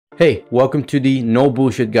Hey, welcome to the No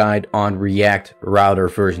Bullshit Guide on React Router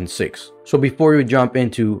version 6. So before we jump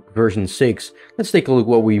into version 6, let's take a look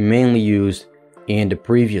what we mainly used in the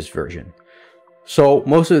previous version. So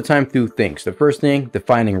most of the time, two things. The first thing,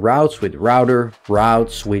 defining routes with router,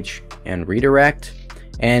 route, switch, and redirect.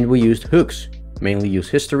 And we used hooks, mainly use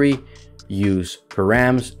history, use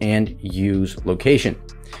params, and use location.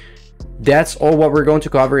 That's all what we're going to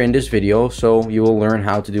cover in this video. So you will learn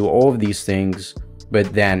how to do all of these things,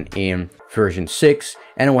 but then in version 6,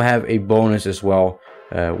 and we'll have a bonus as well,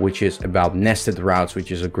 which is about nested routes,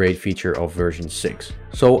 which is a great feature of version 6.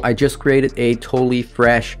 So I just created a totally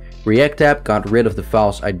fresh React app, got rid of the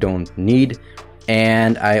files I don't need,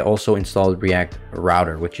 and I also installed React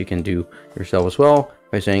Router, which you can do yourself as well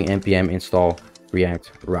by saying npm install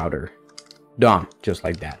React Router DOM, just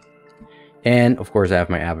like that. And of course I have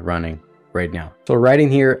my app running right now. So right in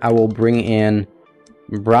here, I will bring in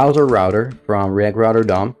browser router from React Router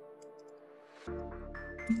DOM,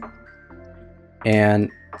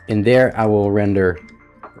 and in there I will render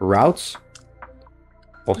routes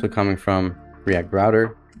also coming from React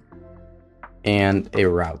Router and a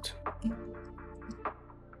route.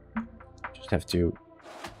 Just have to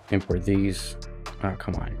import these. Oh,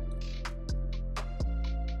 come on.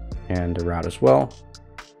 And the route as well.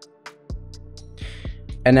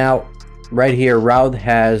 And now right here, route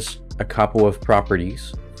has a couple of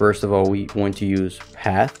properties. First of all, we want to use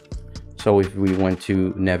path. So if we want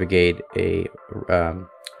to navigate a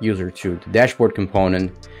user to the dashboard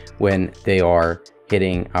component when they are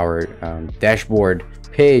hitting our dashboard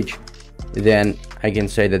page, then I can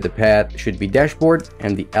say that the path should be dashboard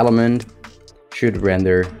and the element should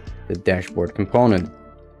render the dashboard component,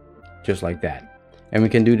 just like that. And we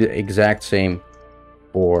can do the exact same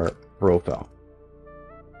for profile,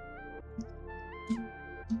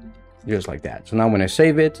 just like that. So now when I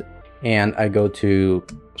save it and I go to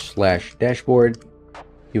 /dashboard,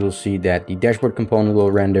 you will see that the dashboard component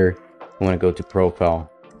will render. When I go to profile,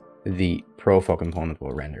 the profile component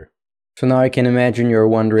will render. So now I can imagine you're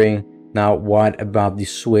wondering, now what about the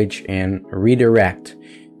switch and redirect?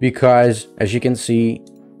 Because as you can see,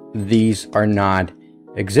 these are not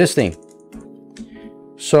existing.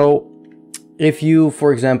 So if you,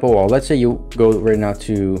 for example, well, let's say you go right now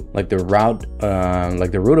to like the route,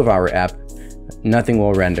 like the root of our app, nothing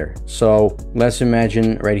will render. So let's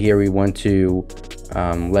imagine right here we want to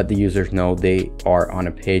let the users know they are on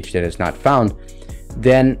a page that is not found.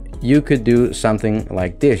 Then you could do something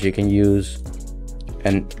like this. You can use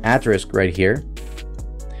an asterisk right here,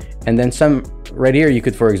 and then some right here you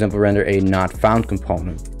could, for example, render a not found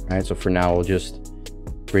component, right? So for now we'll just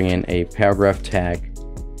bring in a paragraph tag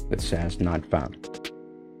that says not found,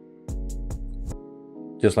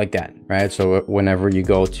 just like that, right? So whenever you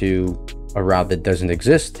go to a route that doesn't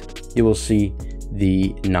exist, you will see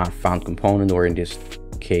the not found component, or in this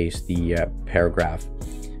case the paragraph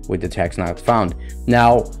with the text not found.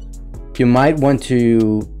 Now you might want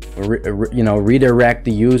to redirect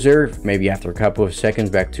the user maybe after a couple of seconds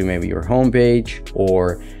back to maybe your home page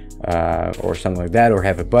or something like that, or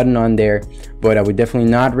have a button on there. But I would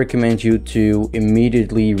definitely not recommend you to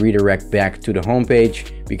immediately redirect back to the home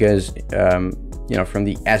page, because from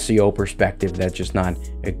the SEO perspective, that's just not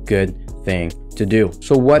a good thing to do.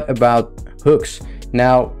 So what about hooks?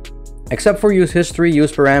 Now, except for use history,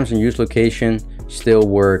 use params, and use location still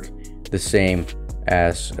work the same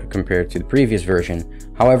as compared to the previous version.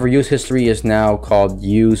 However, use history is now called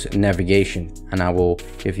use navigation, and I will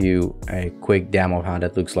give you a quick demo of how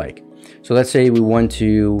that looks like. So let's say we want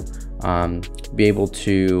to be able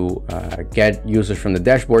to get users from the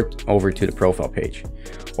dashboard over to the profile page.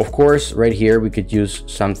 Of course, right here we could use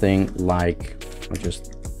something like, I'll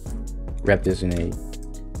just wrap this in a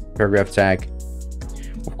paragraph tag.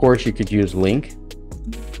 Of course, you could use link,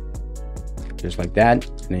 just like that,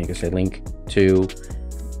 and then you can say link to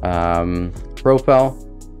profile.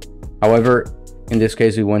 However, in this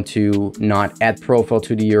case, we want to not add profile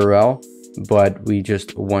to the URL, but we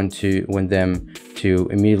just want them to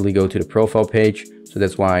immediately go to the profile page. So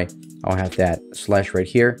that's why I'll have that slash right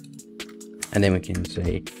here, and then we can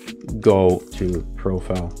say go to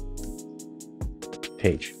profile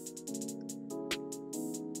page.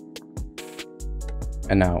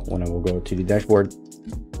 And now when I will go to the dashboard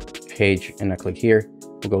page and I click here,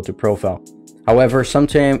 we'll go to profile. However,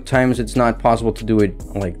 sometimes it's not possible to do it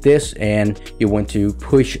like this, and you want to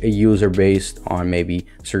push a user based on maybe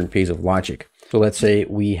a certain piece of logic. So let's say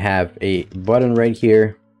we have a button right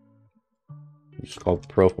here, it's called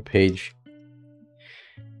profile page,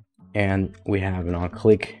 and we have an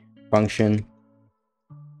onClick function.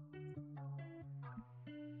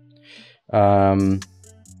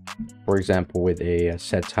 for example, with a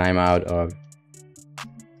set timeout of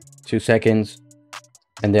 2 seconds.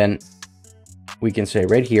 And then we can say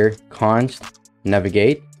right here, const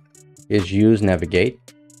navigate is use navigate.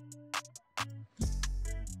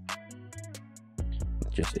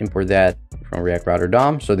 Just import that from React Router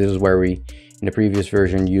DOM. So this is where we, in the previous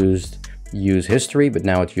version, used use history, but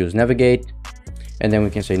now it's use navigate. And then we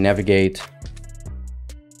can say navigate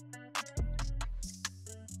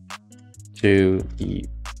to the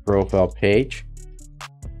profile page.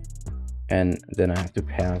 And then I have to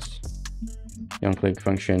pass the onClick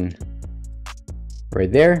function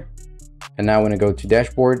right there. And now when I go to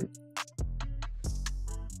dashboard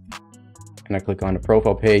and I click on the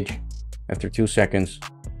profile page, after 2 seconds,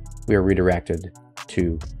 we are redirected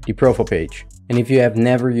to the profile page. And if you have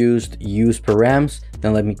never used use params,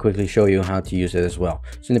 then let me quickly show you how to use it as well.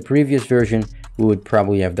 So in the previous version, we would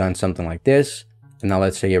probably have done something like this. And now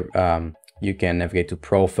let's say you can navigate to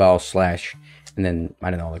profile slash, and then, I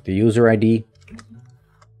don't know, like the user ID.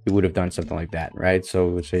 We would have done something like that, right? So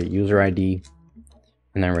we would say user ID,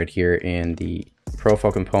 and then right here in the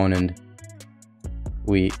profile component,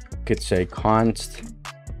 we could say const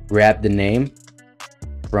grab the name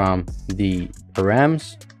from the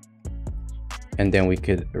params, and then we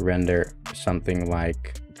could render something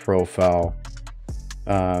like profile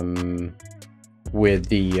with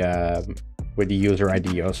the user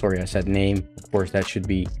ID. Oh, sorry, I said name. Of course, that should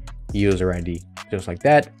be user ID, just like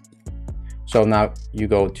that. So now you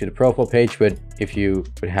go to the profile page, but if you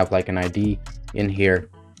would have like an ID in here,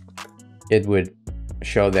 it would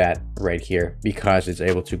show that right here because it's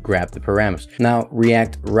able to grab the parameters. Now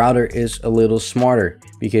React Router is a little smarter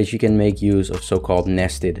because you can make use of so-called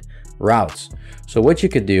nested routes. So what you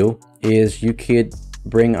could do is you could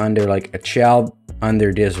bring under like a child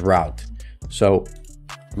under this route. So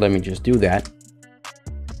let me just do that.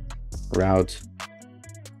 Route,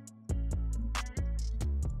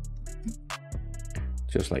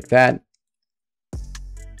 just like that.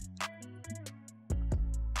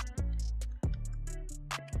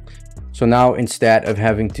 So now instead of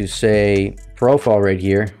having to say profile right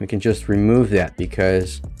here, we can just remove that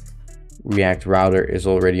because React Router is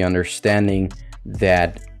already understanding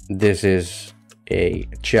that this is a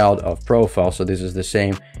child of profile. So this is the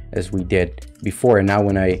same as we did before. And now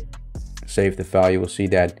when I save the file, you will see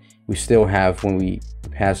that we still have, when we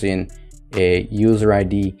pass in a user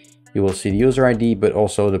ID, you will see the user ID, but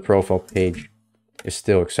also the profile page is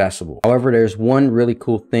still accessible. However, there's one really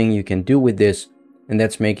cool thing you can do with this, and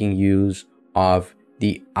that's making use of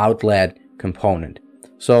the outlet component.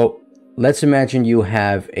 So let's imagine you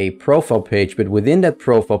have a profile page, but within that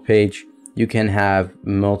profile page, you can have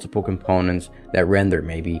multiple components that render,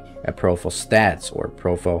 maybe a profile stats or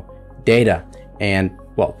profile data, and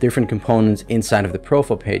well, different components inside of the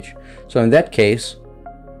profile page. So in that case,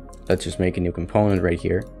 let's just make a new component right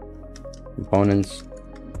here. Components,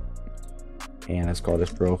 and let's call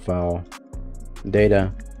this profile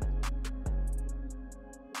data.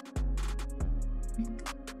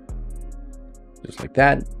 Just like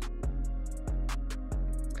that.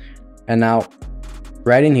 And now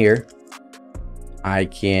right in here, I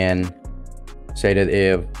can say that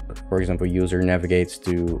if, for example, user navigates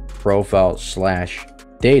to profile slash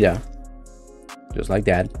data, just like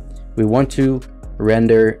that, we want to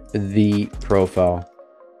render the profile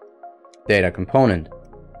data component.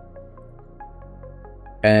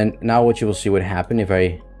 And now what you will see would happen if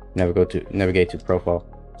I navigate to profile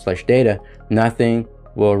slash data, nothing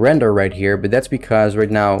will render right here, but that's because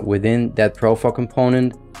right now within that profile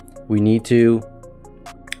component, we need to,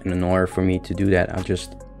 and in order for me to do that, I'll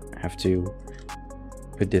just have to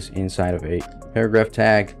put this inside of a paragraph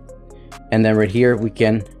tag. And then right here, we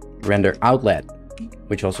can render outlet,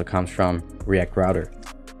 which also comes from React Router.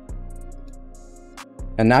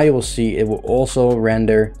 And now you will see it will also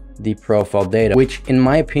render the profile data, which in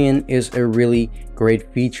my opinion is a really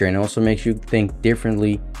great feature and also makes you think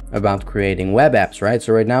differently about creating web apps, right?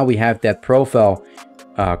 So right now we have that profile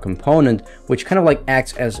component, which kind of like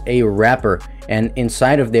acts as a wrapper, and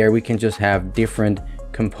inside of there we can just have different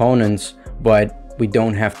components, but we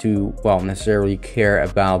don't have to, well, necessarily care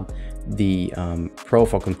about the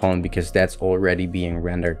profile component because that's already being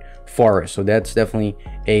rendered for us. So that's definitely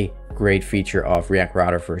a great feature of React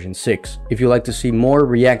Router version 6. If you'd like to see more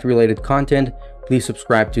React related content, please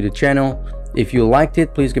subscribe to the channel. If you liked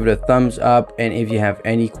it, please give it a thumbs up, and if you have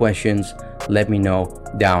any questions, let me know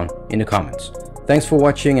down in the comments. Thanks for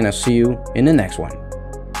watching, and I'll see you in the next one.